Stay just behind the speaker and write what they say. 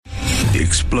The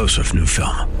explosive new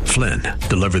film, Flynn,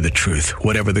 deliver the truth,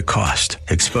 whatever the cost,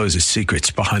 exposes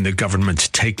secrets behind the government's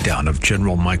takedown of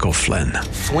General Michael Flynn.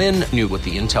 Flynn knew what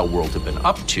the intel world had been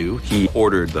up to. He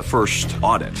ordered the first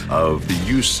audit of the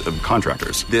use of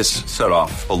contractors. This set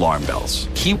off alarm bells.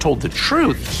 He told the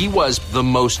truth. He was the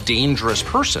most dangerous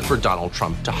person for Donald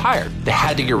Trump to hire. They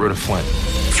had to get rid of Flynn.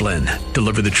 Flynn,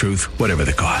 deliver the truth, whatever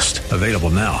the cost. Available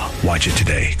now. Watch it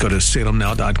today. Go to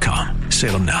salemnow.com.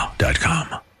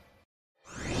 salemnow.com.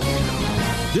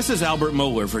 This is Albert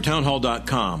Mohler for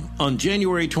townhall.com. On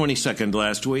January 22nd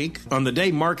last week, on the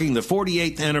day marking the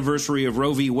 48th anniversary of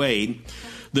Roe v. Wade,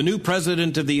 the new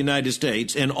president of the United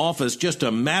States, in office just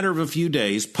a matter of a few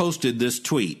days, posted this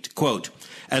tweet, quote,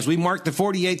 "As we mark the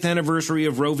 48th anniversary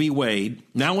of Roe v. Wade,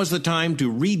 now is the time to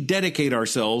rededicate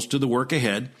ourselves to the work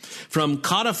ahead. From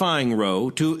codifying Roe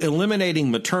to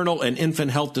eliminating maternal and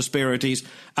infant health disparities,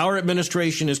 our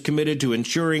administration is committed to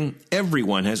ensuring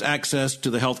everyone has access to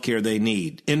the health care they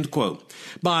need." End quote.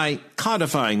 By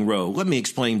codifying Roe, let me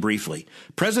explain briefly.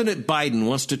 President Biden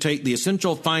wants to take the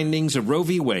essential findings of Roe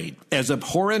v. Wade, as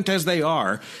abhorrent as they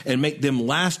are, and make them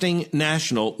lasting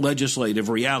national legislative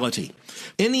reality.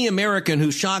 Any American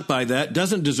who's shocked by that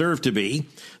doesn't deserve to be.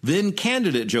 Then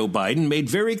candidate Joe Biden made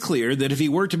very clear that if he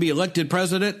were to be elected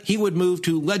president, he would move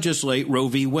to legislate Roe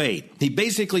v. Wade. He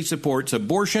basically supports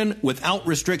abortion without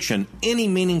restriction, any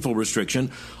meaningful restriction,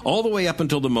 all the way up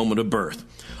until the moment of birth.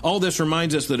 All this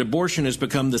reminds us that abortion has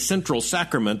become the central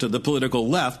sacrament of the political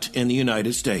left in the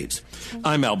United States.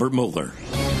 I'm Albert Mohler.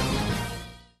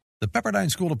 The Pepperdine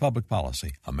School of Public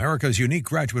Policy, America's unique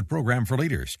graduate program for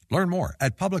leaders. Learn more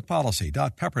at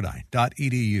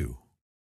publicpolicy.pepperdine.edu.